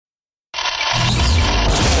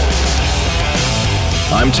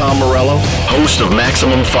I'm Tom Morello, host of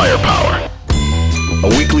Maximum Firepower, a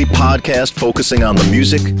weekly podcast focusing on the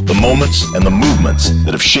music, the moments, and the movements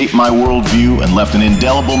that have shaped my worldview and left an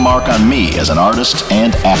indelible mark on me as an artist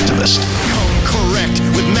and activist. Come correct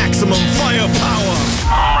with Maximum Firepower.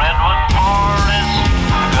 Redwood Forest,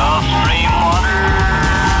 Gulf Stream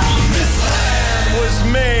waters. This land was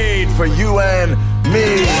made for you and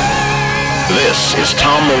me. This is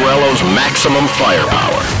Tom Morello's Maximum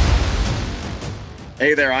Firepower.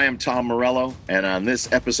 Hey there, I am Tom Morello, and on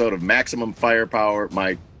this episode of Maximum Firepower,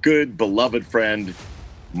 my good, beloved friend,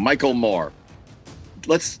 Michael Moore.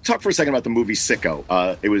 Let's talk for a second about the movie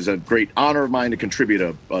Sicko. It was a great honor of mine to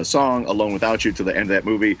contribute a song, Alone Without You, to the end of that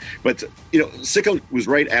movie. But, Sicko was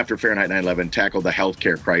right after Fahrenheit 9/11 tackled the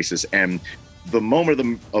healthcare crisis, and the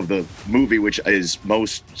moment of the movie, which is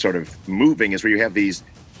most sort of moving, is where you have these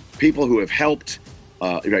people who have helped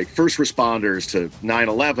first responders to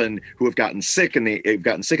 9/11 who have gotten sick in the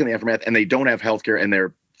aftermath, and they don't have healthcare, and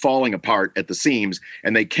they're falling apart at the seams,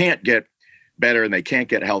 and they can't get better, and they can't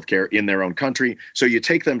get healthcare in their own country. So you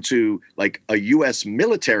take them to like a U.S.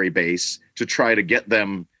 military base to try to get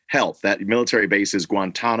them help. That military base is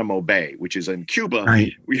Guantanamo Bay, which is in Cuba.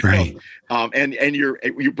 Right. And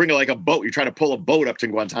you bring like a boat. You try to pull a boat up to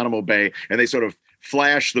Guantanamo Bay, and they sort of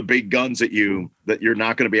flash the big guns at you that you're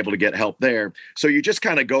not going to be able to get help there. So you just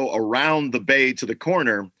kind of go around the bay to the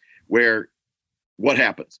corner where what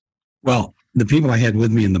happens? Well, the people I had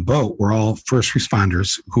with me in the boat were all first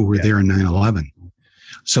responders who were there in 9/11.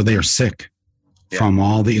 So they are sick from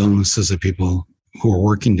all the illnesses of people who were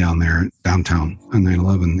working downtown on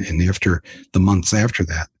 9/11 and after the months after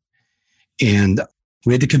that. And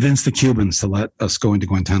we had to convince the Cubans to let us go into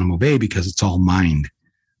Guantanamo Bay because it's all mined.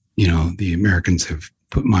 The Americans have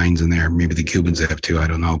put mines in there. Maybe the Cubans have too. I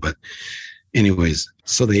don't know. But anyways,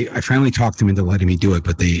 I finally talked them into letting me do it,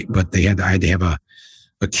 I had to have a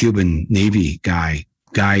Cuban Navy guy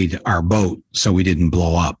guide our boat so we didn't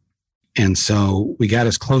blow up. And so we got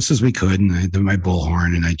as close as we could, and I did my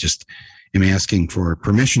bullhorn, and I just am asking for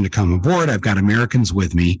permission to come aboard. I've got Americans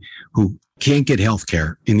with me who can't get health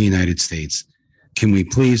care in the United States. Can we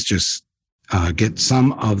please just get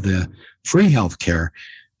some of the free health care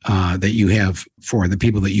that you have for the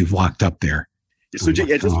people that you've locked up there? So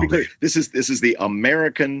just to be clear, this is the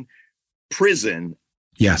American prison.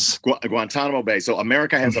 Yes. Guantanamo Bay. So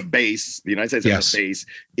America has a base. The United States has a base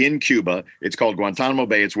in Cuba. It's called Guantanamo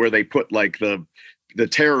Bay. It's where they put like the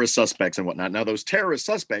terrorist suspects and whatnot. Now those terrorist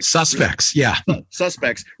suspects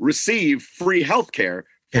receive free health care.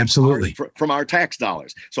 Absolutely. From our tax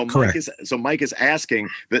dollars. So Mike is asking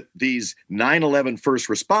that these 9/11 first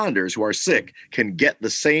responders who are sick can get the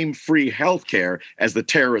same free health care as the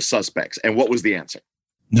terrorist suspects. And what was the answer?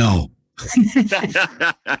 No.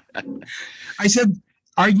 I said,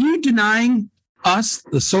 are you denying us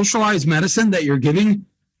the socialized medicine that you're giving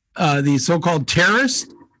these so-called terrorists?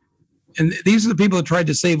 And these are the people that tried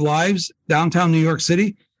to save lives downtown New York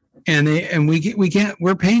City. And we can't,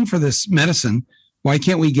 we're paying for this medicine. Why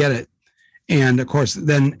can't we get it? And of course,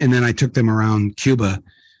 then I took them around Cuba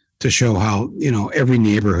to show how, every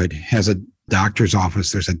neighborhood has a doctor's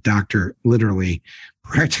office. There's a doctor literally,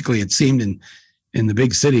 practically, it seemed in the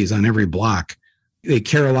big cities on every block. They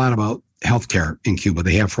care a lot about healthcare in Cuba.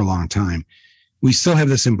 They have for a long time. We still have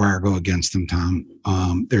this embargo against them, Tom.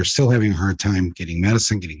 They're still having a hard time getting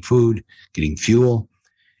medicine, getting food, getting fuel.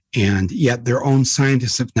 And yet their own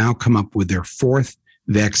scientists have now come up with their fourth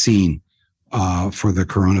vaccine for the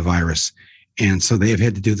coronavirus. And so they have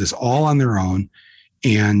had to do this all on their own.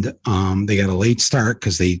 And they got a late start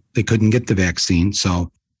because they couldn't get the vaccine.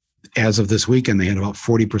 So as of this weekend, they had about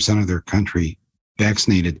 40% of their country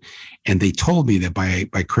vaccinated. And they told me that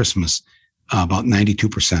by Christmas, about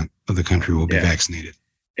 92% of the country will be vaccinated.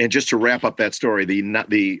 And just to wrap up that story, the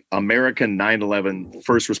American 9/11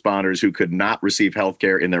 first responders who could not receive health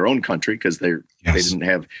care in their own country because they didn't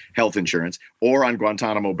have health insurance, or on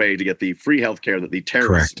Guantanamo Bay to get the free health care that the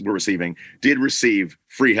terrorists were receiving, did receive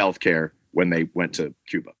free health care when they went to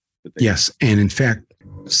Cuba. Yes. And in fact,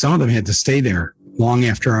 some of them had to stay there long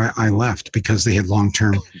after I left because they had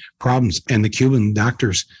long-term problems. And the Cuban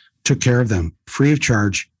doctors took care of them free of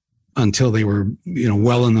charge until they were,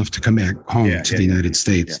 well enough to come back home to the United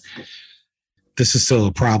States. Yeah. This is still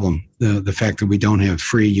a problem. The fact that we don't have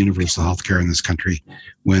free universal health care in this country,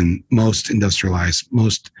 when most industrialized,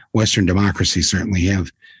 most Western democracies certainly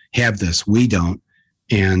have this. We don't.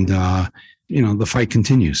 And, the fight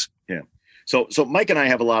continues. Yeah. So Mike and I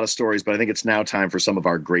have a lot of stories, but I think it's now time for some of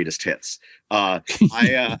our greatest hits. Being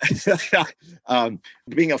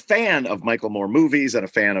a fan of Michael Moore movies and a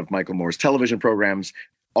fan of Michael Moore's television programs,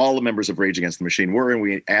 all the members of Rage Against the Machine were, and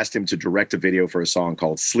we asked him to direct a video for a song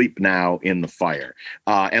called Sleep Now in the Fire.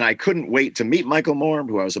 And I couldn't wait to meet Michael Moore,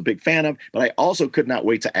 who I was a big fan of, but I also could not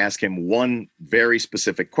wait to ask him one very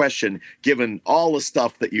specific question, given all the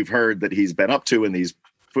stuff that you've heard that he's been up to in these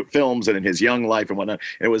films and in his young life and whatnot.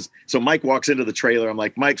 And it was, so Mike walks into the trailer. I'm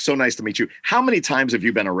like, Mike, so nice to meet you. How many times have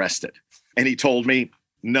you been arrested? And he told me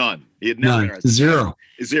none. He had never been arrested. Zero.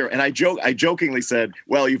 And I jokingly said,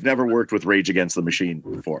 well, you've never worked with Rage Against the Machine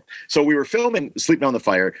before. So we were filming Sleep Now in the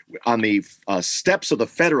Fire on the steps of the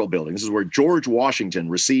federal building. This is where George Washington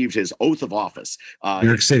received his oath of office. New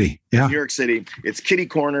York City. Yeah. New York City. It's kitty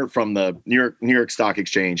corner from the New York Stock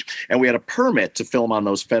Exchange. And we had a permit to film on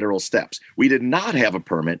those federal steps. We did not have a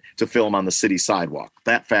permit to film on the city sidewalk.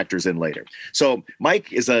 That factors in later. So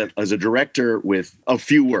Mike is a director with a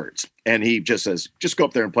few words. And he just says, just go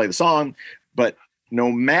up there and play the song. But no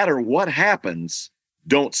matter what happens,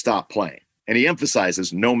 don't stop playing. And he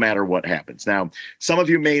emphasizes no matter what happens. Now, some of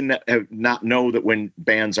you may not know that when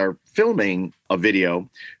bands are filming a video,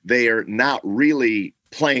 they are not really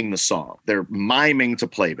playing the song. They're miming to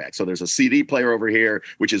playback. So there's a CD player over here,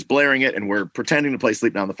 which is blaring it, and we're pretending to play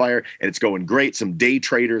Sleep Now in the Fire, and it's going great. Some day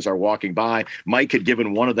traders are walking by. Mike had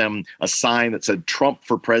given one of them a sign that said Trump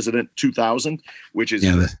for President 2000, which is...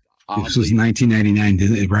 This was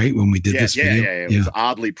 1999, right? When we did this video. Yeah. It was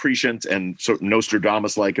oddly prescient and sort of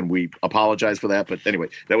Nostradamus-like, and we apologize for that. But anyway,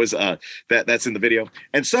 that was that's in the video.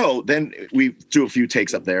 And so then we do a few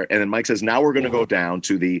takes up there, and then Mike says, now we're going to go down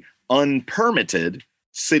to the unpermitted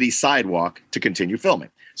city sidewalk to continue filming.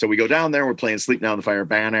 So we go down there, we're playing Sleep Now in the Fire,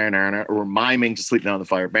 banner, or we're miming to Sleep Now in the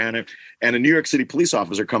Fire, banner. And a New York City police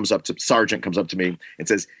officer sergeant comes up to me and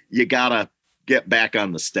says, you gotta get back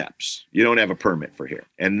on the steps. You don't have a permit for here.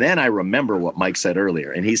 And then I remember what Mike said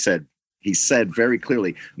earlier. And he said very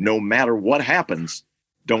clearly, no matter what happens,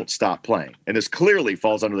 don't stop playing. And this clearly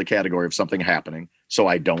falls under the category of something happening. So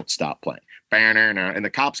I don't stop playing. And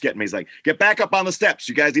the cops get me. He's like, get back up on the steps.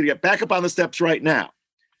 You guys need to get back up on the steps right now.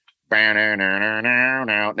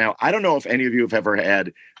 Now, I don't know if any of you have ever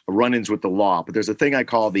had run-ins with the law, but there's a thing I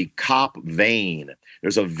call the cop vein.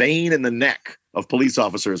 There's a vein in the neck of police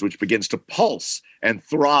officers which begins to pulse and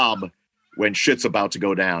throb when shit's about to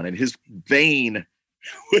go down. And his vein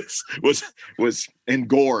was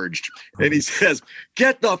engorged. And he says,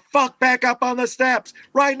 get the fuck back up on the steps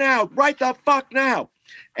right now, right the fuck now.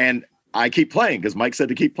 And I keep playing because Mike said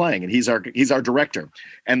to keep playing, and he's our director.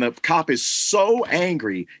 And the cop is so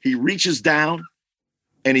angry, he reaches down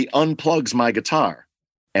and he unplugs my guitar,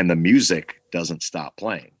 and the music doesn't stop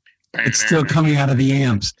playing. It's still coming out of the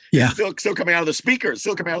amps. Yeah. Still coming out of the speakers,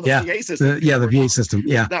 still coming out of the PA system. The PA system.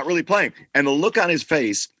 Yeah. It's not really playing. And the look on his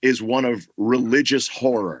face is one of religious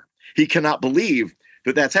horror. He cannot believe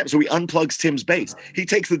that that's happened. So he unplugs Tim's bass. He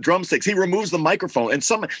takes the drumsticks. He removes the microphone. And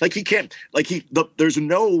there's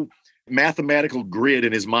no mathematical grid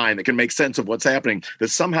in his mind that can make sense of what's happening, that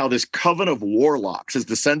somehow this coven of warlocks has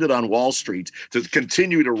descended on Wall Street to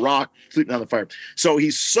continue to rock Sleep Now in the Fire. So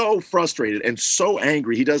he's so frustrated and so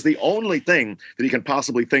angry, he does the only thing that he can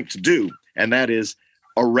possibly think to do, and that is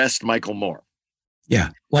arrest Michael Moore. Yeah,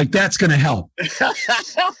 like that's going to help.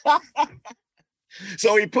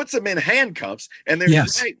 So he puts him in handcuffs, and they're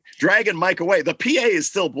dragging Mike away. The PA is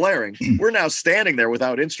still blaring. We're now standing there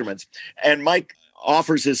without instruments, and Mike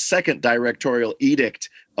offers his second directorial edict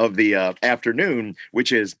of the afternoon,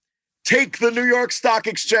 which is take the New York Stock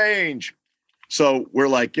Exchange. So we're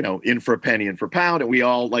like, in for a penny, in for a pound. And we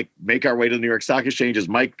all make our way to the New York Stock Exchange as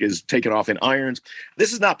Mike is taken off in irons.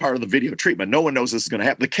 This is not part of the video treatment. No one knows this is going to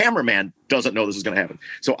happen. The cameraman doesn't know this is going to happen.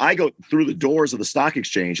 So I go through the doors of the stock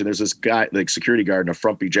exchange, and there's this guy, security guard in a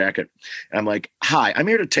frumpy jacket. And I'm like, hi, I'm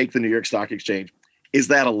here to take the New York Stock Exchange. Is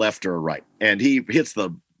that a left or a right? And he hits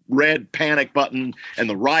the red panic button, and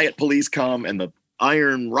the riot police come, and the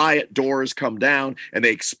iron riot doors come down, and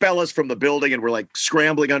they expel us from the building, and we're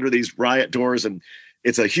scrambling under these riot doors, and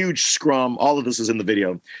it's a huge scrum. All of this is in the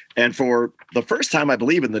video. And for the first time, I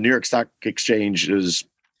believe, in the New York Stock Exchange's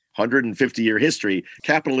 150-year history,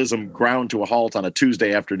 capitalism ground to a halt on a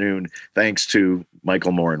Tuesday afternoon thanks to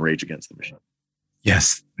Michael Moore and Rage Against the Machine.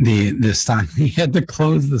 Yes, the stock, he had to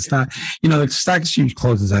close the stock. The stock exchange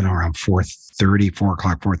closes at around 4:30, 4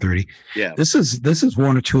 o'clock, 4:30. Yeah. This is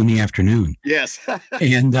 1 or 2 in the afternoon. Yes.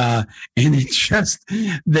 and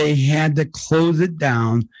they had to close it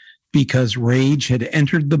down because Rage had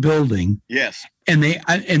entered the building. Yes. And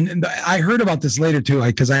I heard about this later too,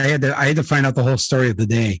 because I had to find out the whole story of the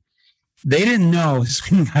day. They didn't know. This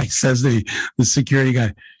guy says the security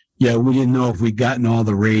guy, yeah, we didn't know if we'd gotten all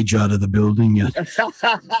the Rage out of the building yet.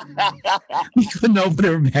 We couldn't open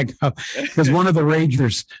it back up because one of the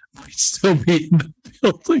Ragers might still be in the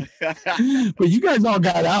building. But you guys all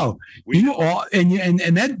got out. You all and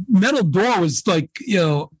that metal door was like,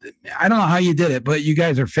 I don't know how you did it, but you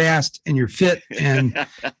guys are fast and you're fit. And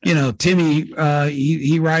Timmy,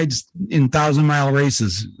 he rides in 1,000-mile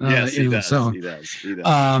races. Yes, he does. So, he does.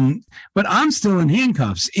 but I'm still in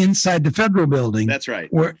handcuffs inside the federal building. That's right.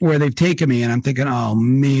 Where they've taken me, and I'm thinking, oh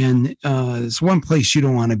man, it's one place you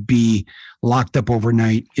don't want to be locked up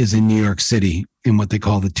overnight is in New York City in what they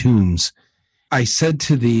call the Tombs. I said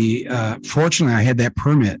to fortunately, I had that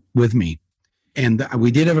permit with me, and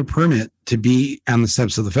we did have a permit to be on the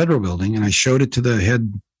steps of the federal building, and I showed it to the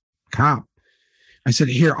head cop. I said,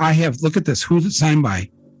 here, look at this. Who's it signed by?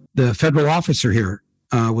 The federal officer here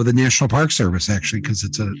with the National Park Service, actually, because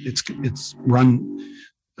it's run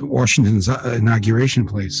Washington's inauguration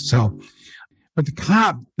place. So, but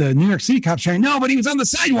the New York City cop's saying, no, but he was on the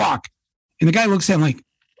sidewalk. And the guy looks at him like,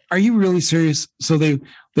 are you really serious? So they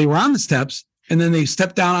were on the steps, and then they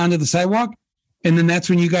stepped down onto the sidewalk. And then that's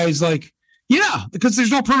when you guys like, yeah, because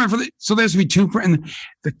there's no permit so there's to be two. And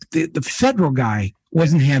the federal guy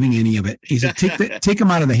wasn't having any of it. He said, take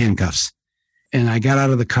him out of the handcuffs. And I got out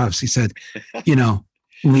of the cuffs. He said,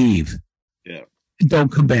 leave. Yeah.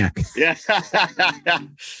 Don't come back. Yeah.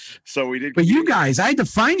 So we did. But you guys, I had to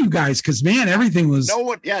find you guys because, man, everything was. The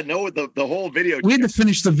whole video. We had to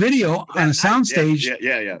finish the video on a soundstage.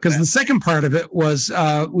 Yeah. Because the second part of it was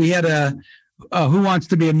we had a Who Wants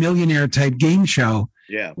to Be a Millionaire type game show.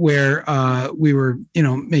 Yeah. Where we were,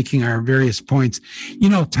 making our various points.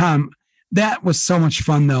 Tom, that was so much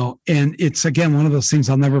fun, though. And it's, again, one of those things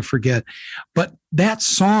I'll never forget. But that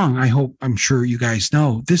song, I'm sure you guys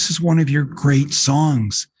know, this is one of your great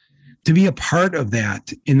songs. To be a part of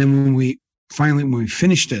that. And then when we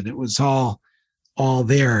finished it, it was all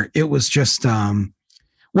there. It was just,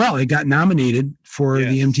 it got nominated for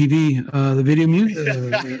the MTV,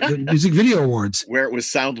 the Music Video Awards. Where it was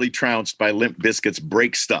soundly trounced by Limp Bizkit's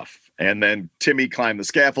Break Stuff. And then Timmy climbed the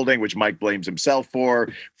scaffolding, which Mike blames himself for.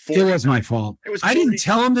 It was my fault. I didn't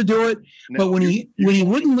tell him to do it, but when he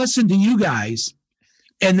wouldn't listen to you guys,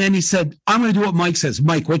 and then he said, I'm going to do what Mike says.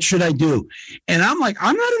 Mike, what should I do? And I'm like,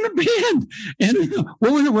 I'm not in the band. And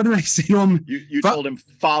what did I say to him? You told him,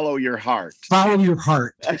 follow your heart. Follow your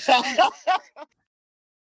heart.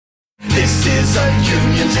 This is a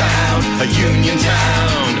union town,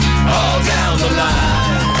 all down the line.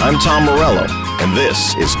 I'm Tom Morello, and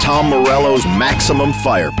this is Tom Morello's Maximum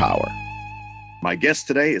Firepower. My guest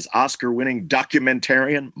today is Oscar-winning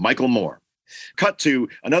documentarian Michael Moore. Cut to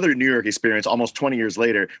another New York experience almost 20 years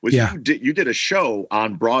later was you did a show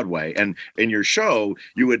on Broadway, and in your show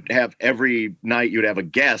you would have every night you'd have a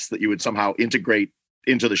guest that you would somehow integrate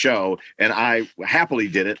into the show, and I happily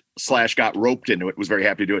did it / got roped into it, was very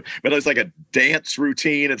happy to do it, but it was like a dance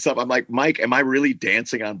routine and stuff. I'm like, Mike, am I really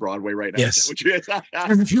dancing on Broadway right now? Yes.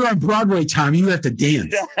 If you're on Broadway, Tom, you have to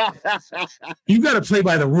dance. You got to play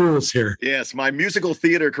by the rules here. Yes, my musical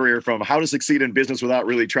theater career, from How to Succeed in Business Without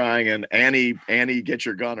Really Trying and Annie, Get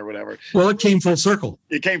Your Gun or whatever. Well, it came full circle.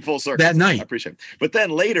 That night. I appreciate it. But then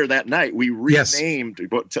later that night, we renamed.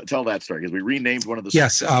 Tell that story, because we renamed one of the.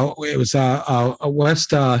 Yes, it was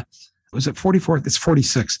West. Was it 44th? It's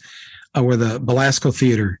 46, where the Belasco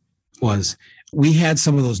Theater was. We had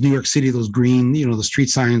some of those New York City, those green, the street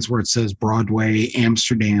signs where it says Broadway,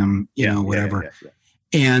 Amsterdam, whatever. Yeah.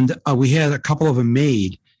 And we had a couple of them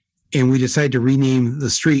made, and we decided to rename the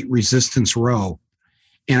street Resistance Row.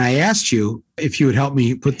 And I asked you if you would help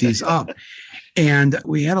me put these up. And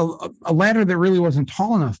we had a ladder that really wasn't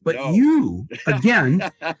tall enough. But you,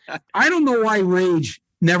 again, I don't know why Rage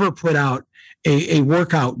never put out a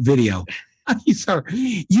workout video. You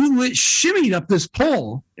shimmied up this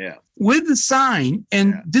pole with the sign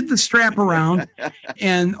and did the strap around.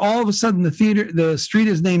 And all of a sudden the street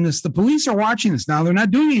is named this. The police are watching this now. They're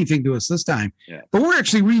not doing anything to us this time, but we're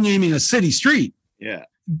actually renaming a city street. Yeah.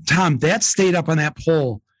 Tom, that stayed up on that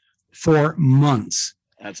pole for months.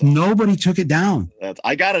 That's awesome. Nobody took it down.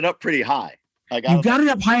 I got it up pretty high. You got it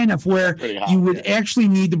up high enough where you would actually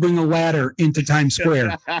need to bring a ladder into Times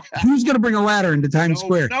Square. Who's going to bring a ladder into Times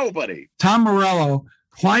Square? Nobody. Tom Morello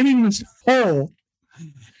climbing this pole.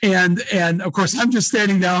 And of course, I'm just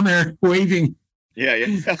standing down there waving. Yeah.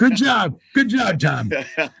 Good job, Tom.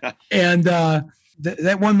 And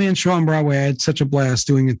that one-man show on Broadway, I had such a blast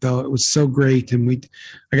doing it, though. It was so great. And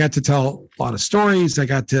I got to tell a lot of stories. we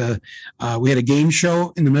had a game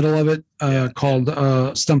show in the middle of it called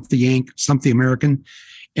Stump the American.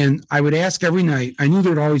 And I would ask every night, I knew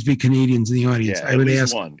there would always be Canadians in the audience. Yeah, I would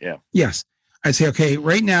ask one. Yeah. Yes. I'd say, okay,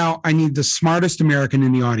 right now I need the smartest American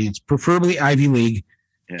in the audience, preferably Ivy League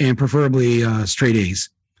and preferably straight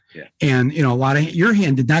A's. Yeah. And, a lot of your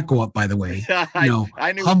hand did not go up, by the way, I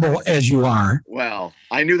knew, humble as you are. Well,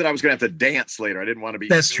 I knew that I was going to have to dance later. I didn't want to be.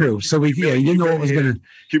 That's true. So you didn't know what was going to.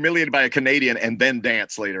 Humiliated by a Canadian and then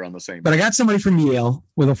dance later on the same. But I got somebody from Yale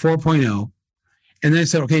with a 4.0. And then I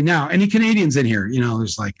said, okay, now any Canadians in here?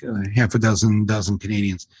 There's like half a dozen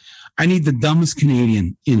Canadians. I need the dumbest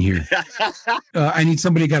Canadian in here. I need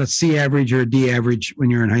somebody who got a C average or a D average when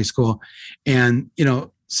you're in high school. And,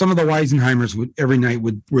 some of the Weisenheimers every night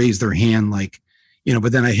would raise their hand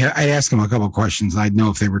but then I'd ask them a couple of questions. I'd know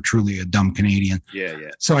if they were truly a dumb Canadian. Yeah.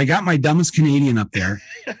 So I got my dumbest Canadian up there.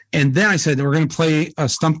 And then I said, we're going to play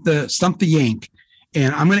Stump the Yank.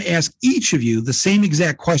 And I'm going to ask each of you the same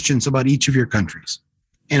exact questions about each of your countries.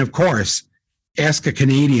 And of course, ask a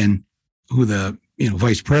Canadian who the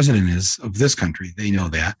vice president is of this country. They know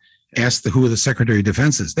that. Ask who the Secretary of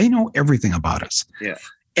Defense is. They know everything about us. Yeah.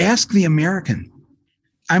 Ask the American.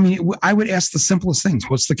 I mean, I would ask the simplest things.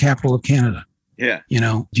 What's the capital of Canada? Yeah.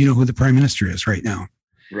 Do you know who the prime minister is right now?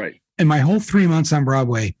 Right. In my whole 3 months on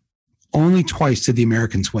Broadway, only twice did the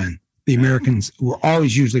Americans win. The Americans were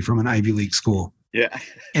always usually from an Ivy League school. Yeah.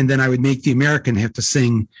 And then I would make the American have to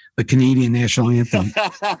sing the Canadian national anthem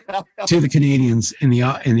to the Canadians in the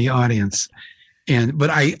audience. But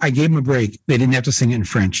I gave them a break. They didn't have to sing it in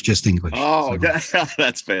French, just English. Oh, so.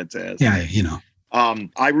 That's fantastic. Yeah,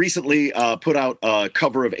 I recently put out a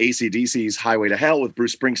cover of AC/DC's Highway to Hell with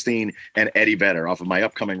Bruce Springsteen and Eddie Vedder off of my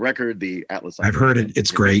upcoming record, the Atlas. I've heard it.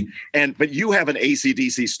 It's great. But you have an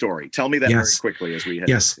AC/DC story. Tell me that very quickly as we head.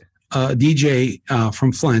 Yes. DJ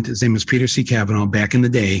from Flint, his name was Peter C. Cavanaugh. Back in the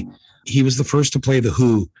day, he was the first to play The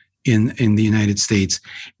Who in the United States.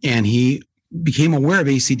 And he became aware of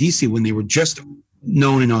AC/DC when they were just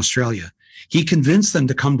known in Australia. He convinced them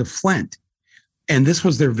to come to Flint. And this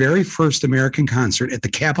was their very first American concert at the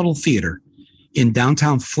Capitol Theater in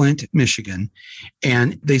downtown Flint, Michigan.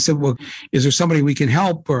 And they said, well, is there somebody we can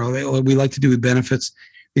help? Or we like to do benefits.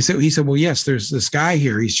 He said, well, yes, there's this guy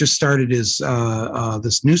here. He's just started his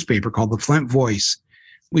this newspaper called the Flint Voice.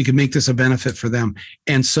 We could make this a benefit for them.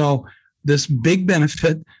 And so this big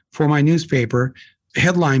benefit for my newspaper,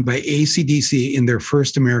 headlined by AC/DC in their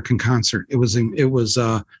first American concert. It was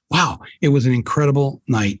wow. It was an incredible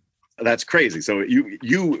night. That's crazy. So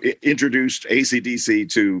you introduced AC/DC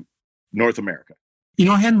to North America.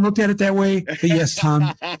 I hadn't looked at it that way, but yes,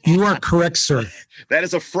 Tom, you are correct, sir. That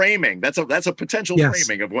is a framing. That's a potential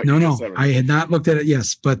framing of what you just said. I had not looked at it.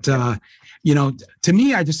 Yes. But, to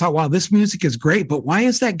me, I just thought, wow, this music is great, but why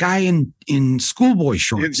is that guy in schoolboy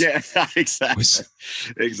shorts? Yeah, exactly.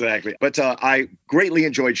 Exactly. But I greatly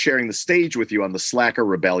enjoyed sharing the stage with you on the Slacker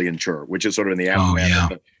Rebellion tour, which is sort of in the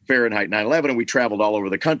aftermath of the Fahrenheit 9/11, and we traveled all over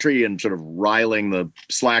the country and sort of riling the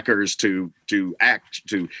slackers to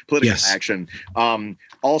political action.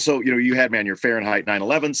 Also, you had me on your Fahrenheit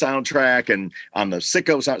 9/11 soundtrack and on the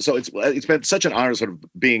Sicko sound. So it's been such an honor sort of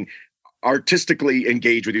being artistically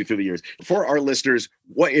engaged with you through the years. For our listeners,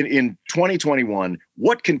 what in 2021,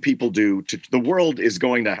 what can people do the world is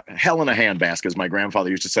going to hell in a handbasket, as my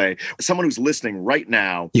grandfather used to say. Someone who's listening right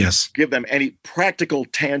now, give them any practical,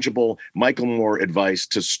 tangible Michael Moore advice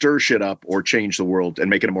to stir shit up or change the world and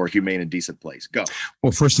make it a more humane and decent place. Go.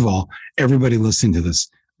 Well, first of all, everybody listening to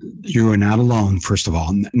this, you are not alone, first of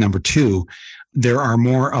all. Number two, there are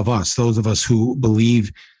more of us, those of us who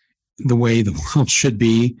believe the way the world should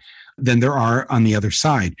be, than there are on the other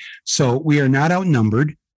side. So we are not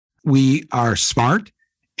outnumbered. We are smart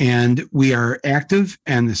and we are active,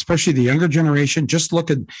 and especially the younger generation. Just look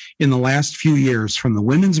at in the last few years, from the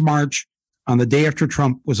Women's March on the day after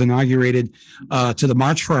Trump was inaugurated to the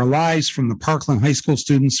March for Our Lives from the Parkland High School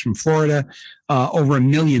students from Florida, over 1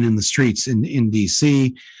 million in the streets in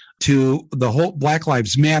DC, to the whole Black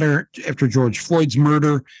Lives Matter after George Floyd's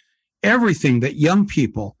murder. Everything that young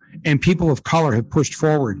people and people of color have pushed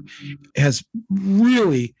forward has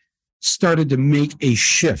really started to make a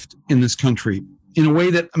shift in this country in a way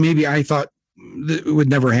that maybe I thought that it would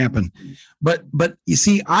never happen. But you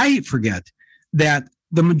see, I forget that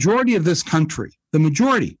the majority of this country, the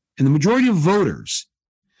majority of voters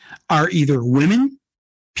are either women,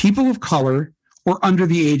 people of color, or under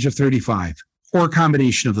the age of 35, or a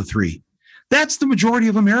combination of the three. That's the majority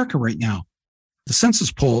of America right now. The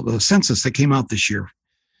census that came out this year,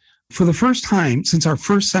 for the first time since our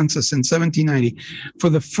first census in 1790, for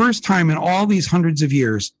the first time in all these hundreds of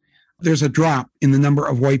years, there's a drop in the number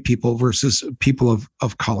of white people versus people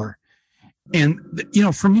of color. And,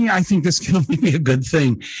 for me, I think this can only be a good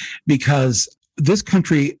thing, because this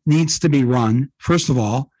country needs to be run, first of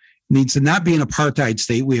all, needs to not be an apartheid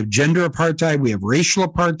state. We have gender apartheid. We have racial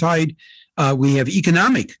apartheid. We have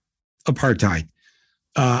economic apartheid.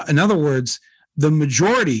 In other words, the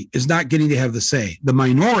majority is not getting to have the say. The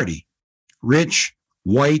minority, rich,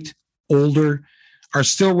 white, older, are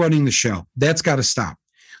still running the show. That's got to stop.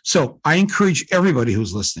 So I encourage everybody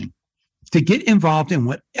who's listening to get involved in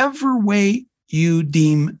whatever way you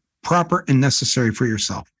deem proper and necessary for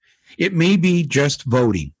yourself. It may be just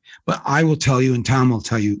voting, but I will tell you, and Tom will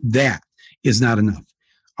tell you, that is not enough.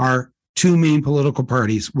 Our two main political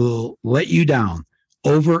parties will let you down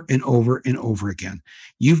over and over and over again.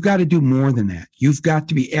 You've got to do more than that. You've got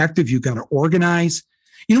to be active. You've got to organize.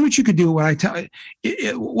 You know what you could do? What I tell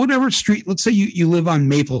you, whatever street, let's say you live on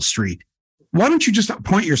Maple Street. Why don't you just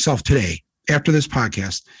appoint yourself today after this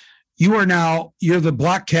podcast? You're the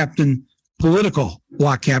block captain, political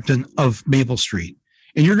block captain of Maple Street.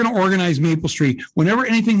 And you're going to organize Maple Street. Whenever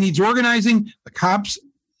anything needs organizing, the cops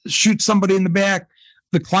shoot somebody in the back,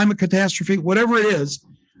 the climate catastrophe, whatever it is,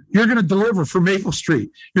 you're going to deliver for Maple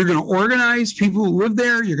Street. You're going to organize people who live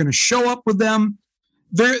there. You're going to show up with them.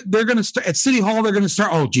 They're going to start at City Hall. They're going to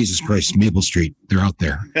start. Oh, Jesus Christ, Maple Street. They're out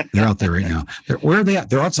there. They're out there right now. Where are they at?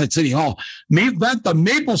 They're outside City Hall. The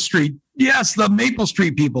Maple Street. Yes, the Maple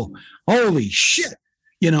Street people. Holy shit.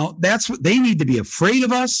 That's what they need to be afraid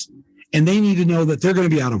of us. And they need to know that they're going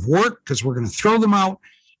to be out of work because we're going to throw them out.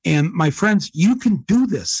 And my friends, you can do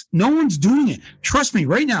this. No one's doing it. Trust me,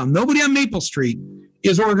 right now, nobody on Maple Street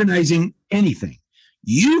is organizing anything.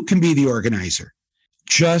 You can be the organizer.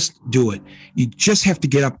 Just do it. You just have to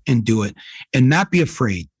get up and do it and not be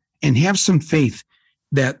afraid and have some faith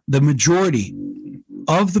that the majority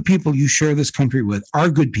of the people you share this country with are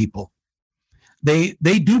good people. They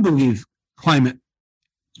do believe climate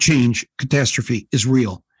change catastrophe is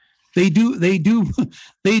real. They do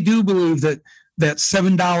believe that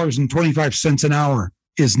 $7.25 an hour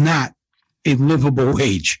is not a livable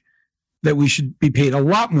wage, that we should be paid a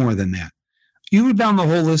lot more than that. You go down the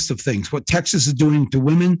whole list of things, what Texas is doing to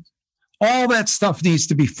women, all that stuff needs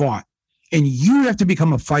to be fought. And you have to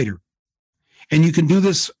become a fighter. And you can do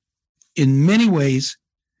this in many ways.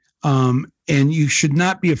 And you should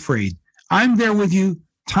not be afraid. I'm there with you.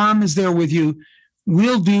 Tom is there with you.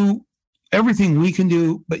 We'll do everything we can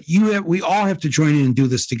do, but we all have to join in and do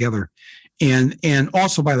this together. And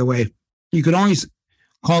also, by the way, you can always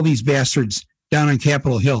call these bastards down on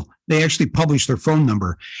Capitol Hill. They actually publish their phone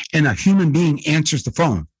number, and a human being answers the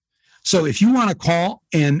phone. So if you want to call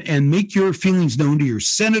and make your feelings known to your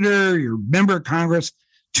senator, your member of Congress,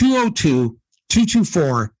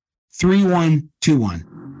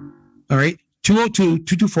 202-224-3121. All right,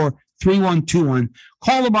 202-224-3121.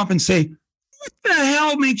 Call them up and say, what the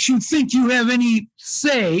hell makes you think you have any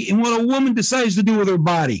say in what a woman decides to do with her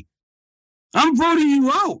body? I'm voting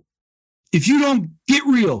you out. If you don't get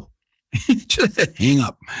real, just hang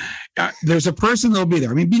up. There's a person that'll be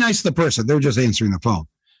there. I mean, be nice to the person. They're just answering the phone.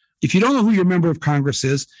 If you don't know who your member of Congress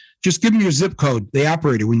is, just give them your zip code, the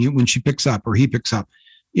operator, when she picks up or he picks up.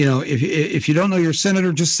 If you don't know your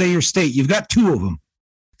senator, just say your state. You've got two of them.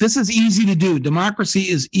 This is easy to do. Democracy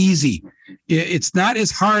is easy. It's not as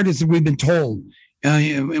hard as we've been told.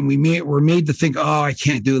 And we're made to think, oh, I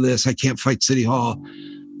can't do this. I can't fight City Hall.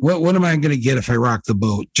 What am I going to get if I rock the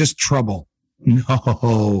boat? Just trouble.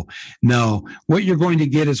 No. What you're going to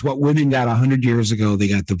get is what women got 100 years ago. They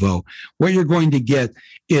got the vote. What you're going to get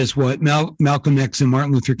is what Malcolm X and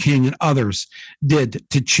Martin Luther King and others did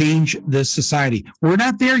to change this society. We're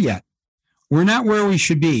not there yet. We're not where we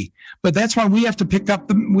should be. But that's why we have to pick up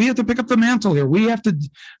the mantle here. We have to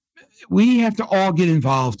all get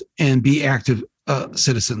involved and be active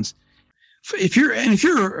citizens. If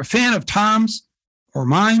you're a fan of Tom's or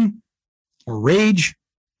mine or Rage,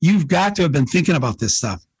 you've got to have been thinking about this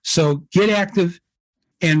stuff. So get active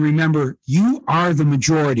and remember, you are the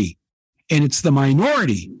majority, and it's the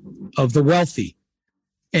minority of the wealthy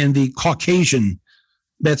and the Caucasian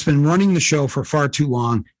that's been running the show for far too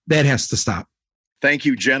long. That has to stop. Thank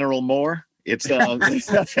you, General Moore. It's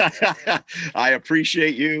I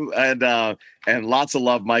appreciate you and lots of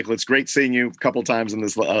love, Michael. It's great seeing you a couple times in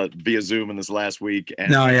this via Zoom in this last week.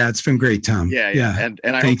 And, it's been great, Tom. Yeah. And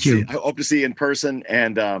I hope to see you in person.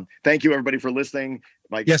 And thank you, everybody, for listening.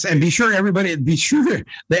 Mike, yes, and be sure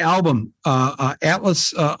the album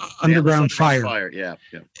Atlas Underground Fire. Yeah.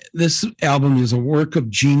 This album is a work of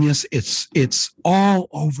genius. It's all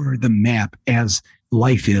over the map as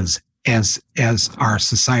life is. As our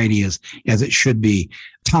society is, as it should be.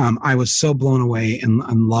 Tom, I was so blown away and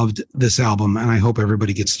loved this album, and I hope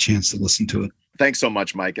everybody gets a chance to listen to it. Thanks so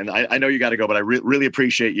much, Mike. And I know you got to go, but I really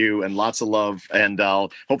appreciate you and lots of love. And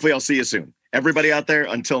hopefully I'll see you soon. Everybody out there,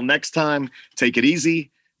 until next time, take it easy,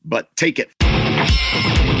 but take it.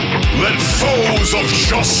 Let foes of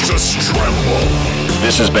justice tremble.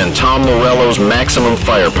 This has been Tom Morello's Maximum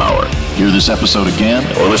Firepower. Hear this episode again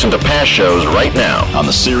Or listen to past shows right now. on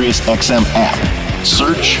the SiriusXM app.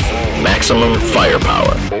 Search Maximum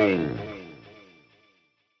Firepower.